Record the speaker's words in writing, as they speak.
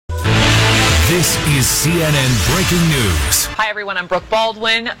This is CNN Breaking News. Hi, everyone. I'm Brooke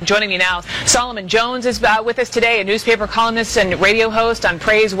Baldwin. Joining me now, Solomon Jones is with us today, a newspaper columnist and radio host on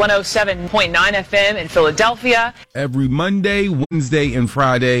Praise 107.9 FM in Philadelphia. Every Monday, Wednesday, and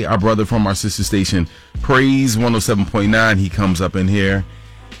Friday, our brother from our sister station, Praise 107.9, he comes up in here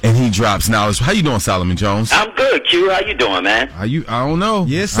and he drops knowledge. How you doing, Solomon Jones? I'm good, Q. How you doing, man? I don't know.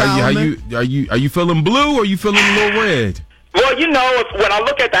 Yes, Solomon. Are you feeling blue or are you feeling a little red? Well, you know, when I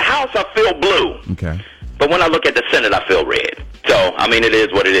look at the House, I feel blue. Okay. But when I look at the Senate, I feel red. So, I mean, it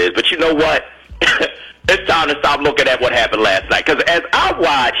is what it is. But you know what? It's time to stop looking at what happened last night. Because as I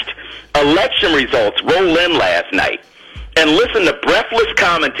watched election results roll in last night and listen to breathless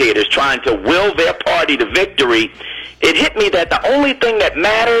commentators trying to will their party to victory, it hit me that the only thing that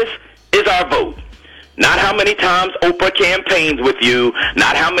matters is our vote. Not how many times Oprah campaigns with you,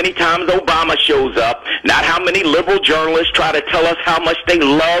 not how many times Obama shows up, not how many liberal journalists try to tell us how much they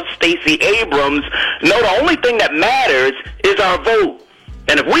love Stacey Abrams. No, the only thing that matters is our vote.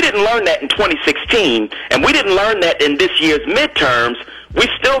 And if we didn't learn that in 2016, and we didn't learn that in this year's midterms, we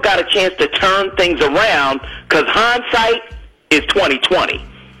still got a chance to turn things around, because hindsight is 2020.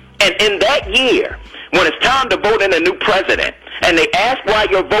 And in that year, when it's time to vote in a new president, and they ask why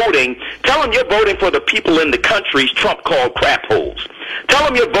you're voting, tell them you're voting for the people in the countries Trump called crap holes. Tell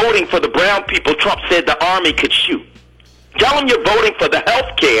them you're voting for the brown people Trump said the Army could shoot. Tell them you're voting for the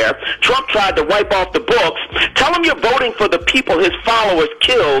health care Trump tried to wipe off the books. Tell them you're voting for the people his followers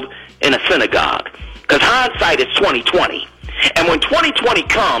killed in a synagogue. Because hindsight is 2020. And when 2020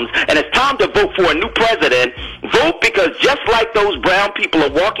 comes and it's time to vote for a new president, vote because just like those brown people are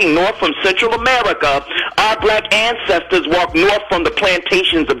walking north from Central America, our black ancestors walked north from the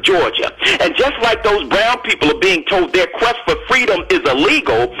plantations of Georgia. And just like those brown people are being told their quest for freedom is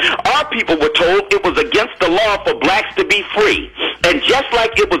illegal, our people were told it was against the law for blacks to be free. And just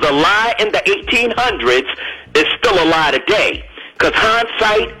like it was a lie in the 1800s, it's still a lie today. Because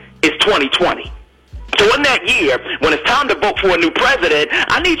hindsight is 2020. So in that year, when it's time to vote for a new president,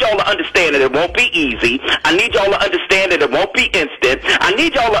 I need y'all to understand that it won't be easy. I need y'all to understand that it won't be instant. I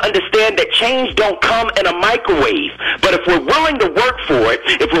need y'all to understand that change don't come in a microwave. But if we're willing to work for it,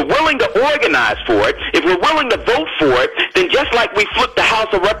 if we're willing to organize for it, if we're willing to vote for it, then just like we flipped the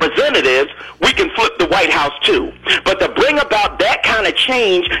House of Representatives, we can flip the White House too. But to bring about that kind of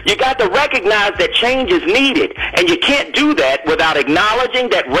change, you got to recognize that change is needed. And you can't do that without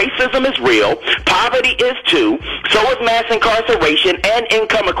acknowledging that racism is real, poverty is too, so is mass incarceration and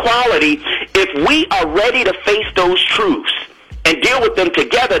income equality. If we are ready to face those truths and deal with them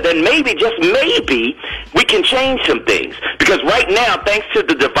together, then maybe, just maybe, we can change some things. Because right now, thanks to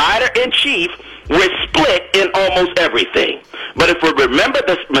the divider-in-chief, we're split in almost everything. But if we remember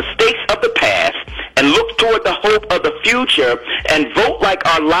the mistakes of the past and look toward the hope of the future and vote like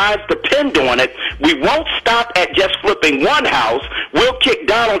our lives depend on it, we won't stop at just flipping one house. We'll kick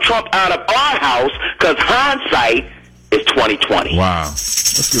Donald Trump out of our house, because hindsight is 2020. Wow.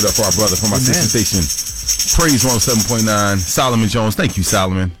 Let's give it up for our brother from our sister station, Praise 107.9, Solomon Jones. Thank you,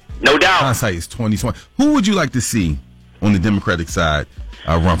 Solomon. No doubt. Hindsight is 2020. Who would you like to see on the Democratic side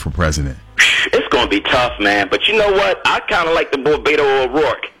run for president? It's going to be tough, man. But you know what? I kind of like the boy Beto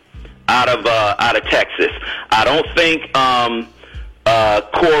O'Rourke out of Texas. I don't think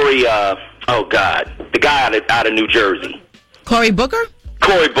Cory. The guy out of New Jersey. Cory Booker?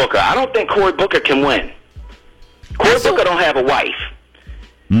 Cory Booker. I don't think Cory Booker can win. Cory Booker don't have a wife.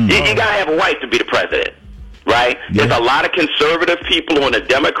 You got to have a wife to be the president, right? Yeah. There's a lot of conservative people on the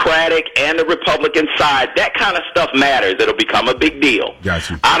Democratic and the Republican side. That kind of stuff matters. It'll become a big deal.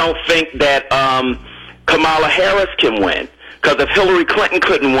 Gotcha. I don't think that Kamala Harris can win. Because if Hillary Clinton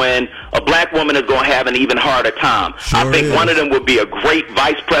couldn't win, a black woman is going to have an even harder time. Sure I think one of them would be a great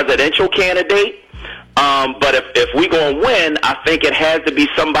vice presidential candidate. But if we're going to win, I think it has to be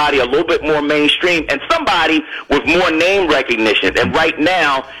somebody a little bit more mainstream and somebody with more name recognition. And right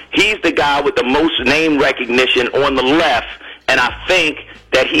now, he's the guy with the most name recognition on the left, and I think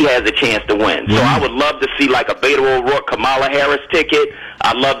that he has a chance to win. So I would love to see like a Beto O'Rourke, Kamala Harris ticket.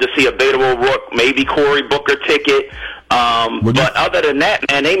 I'd love to see a Beto O'Rourke, maybe Cory Booker ticket. But other than that,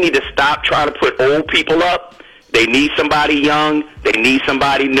 man, they need to stop trying to put old people up. They need somebody young. They need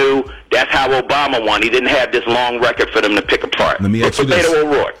somebody new. That's how Obama won. He didn't have this long record for them to pick apart. Let me ask you this.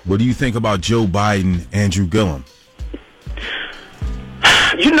 What do you think about Joe Biden, Andrew Gillum?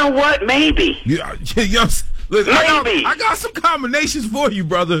 You know what? Maybe. Listen, maybe. I got some combinations for you,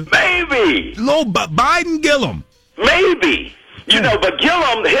 brother. Maybe. Little Biden Gillum. Maybe. You know, but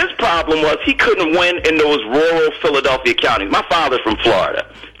Gillum, his problem was he couldn't win in those rural Philadelphia counties. My father's from Florida.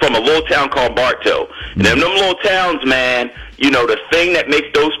 from a little town called Bartow. And them little towns, man, you know, the thing that makes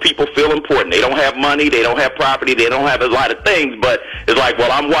those people feel important, they don't have money, they don't have property, they don't have a lot of things, but it's like,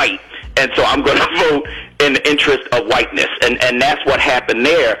 well, I'm white, and so I'm going to vote in the interest of whiteness. And that's what happened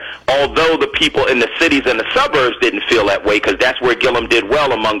there, although the people in the cities and the suburbs didn't feel that way, because that's where Gillum did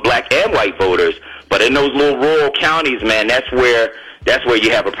well among black and white voters. But in those little rural counties, man, that's where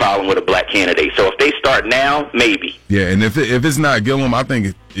you have a problem with a black candidate. So if they start now, maybe. Yeah, and if it's not Gillum, I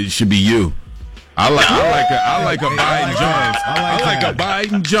think it should be you. I like a Biden Jones. I like a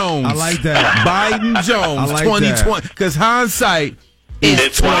Biden Jones. I like that. Biden Jones, 2020. Because hindsight is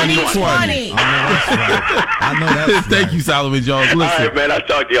 2020. I know that's right. Thank you, Solomon Jones. Listen, all right, man. I'll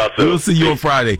talk to y'all soon. We'll see you on Friday.